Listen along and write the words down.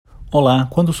Olá,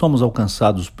 quando somos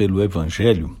alcançados pelo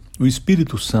Evangelho, o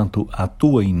Espírito Santo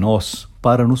atua em nós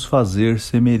para nos fazer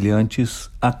semelhantes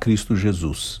a Cristo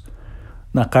Jesus.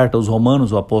 Na carta aos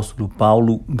Romanos, o apóstolo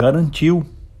Paulo garantiu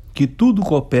que tudo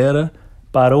coopera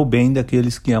para o bem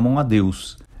daqueles que amam a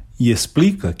Deus e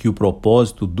explica que o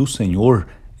propósito do Senhor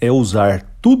é usar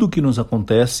tudo o que nos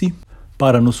acontece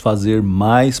para nos fazer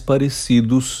mais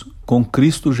parecidos com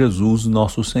Cristo Jesus,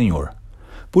 nosso Senhor.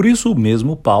 Por isso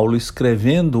mesmo, Paulo,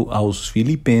 escrevendo aos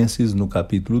Filipenses, no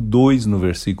capítulo 2, no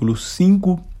versículo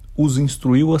 5, os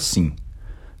instruiu assim: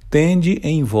 tende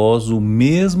em vós o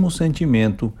mesmo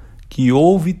sentimento que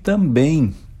houve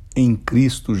também em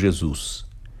Cristo Jesus.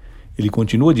 Ele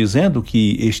continua dizendo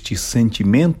que este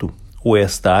sentimento, ou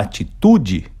esta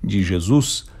atitude de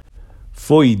Jesus,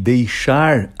 foi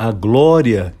deixar a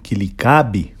glória que lhe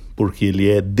cabe, porque ele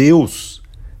é Deus,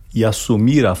 e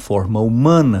assumir a forma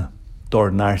humana,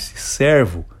 tornar-se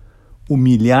servo,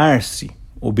 humilhar-se,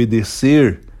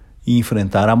 obedecer e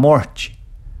enfrentar a morte.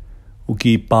 O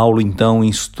que Paulo então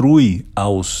instrui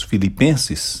aos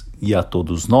filipenses e a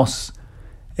todos nós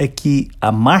é que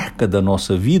a marca da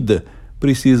nossa vida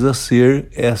precisa ser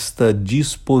esta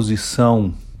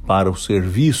disposição para o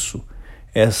serviço,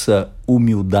 essa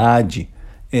humildade,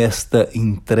 esta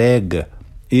entrega,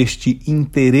 este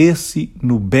interesse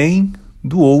no bem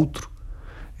do outro.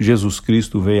 Jesus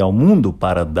Cristo veio ao mundo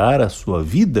para dar a sua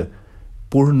vida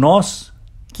por nós,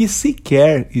 que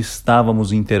sequer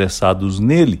estávamos interessados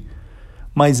nele,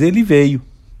 mas ele veio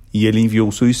e ele enviou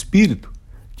o seu Espírito,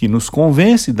 que nos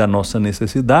convence da nossa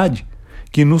necessidade,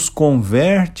 que nos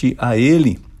converte a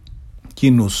ele, que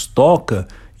nos toca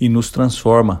e nos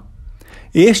transforma.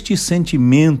 Este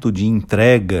sentimento de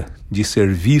entrega, de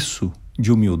serviço,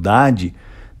 de humildade,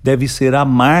 deve ser a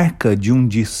marca de um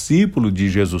discípulo de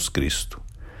Jesus Cristo.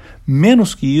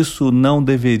 Menos que isso não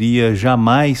deveria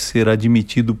jamais ser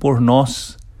admitido por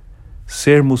nós.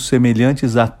 Sermos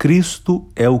semelhantes a Cristo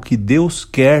é o que Deus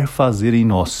quer fazer em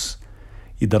nós.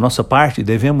 E da nossa parte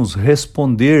devemos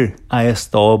responder a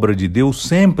esta obra de Deus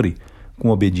sempre com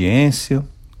obediência,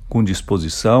 com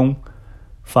disposição,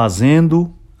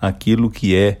 fazendo aquilo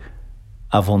que é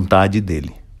a vontade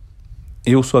dele.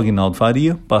 Eu sou Aguinaldo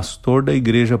Faria, pastor da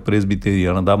Igreja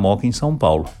Presbiteriana da Moca, em São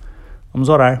Paulo. Vamos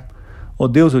orar. Ó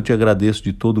Deus, eu te agradeço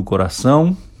de todo o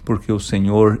coração, porque o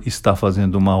Senhor está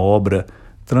fazendo uma obra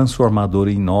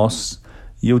transformadora em nós,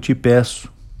 e eu te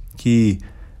peço que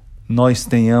nós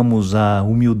tenhamos a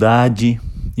humildade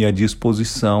e a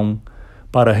disposição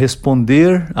para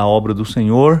responder à obra do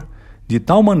Senhor de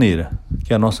tal maneira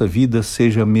que a nossa vida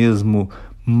seja mesmo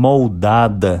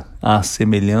moldada à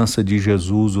semelhança de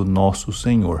Jesus, o nosso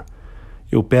Senhor.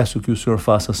 Eu peço que o Senhor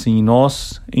faça assim em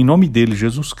nós, em nome dele,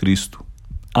 Jesus Cristo.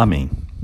 Amém.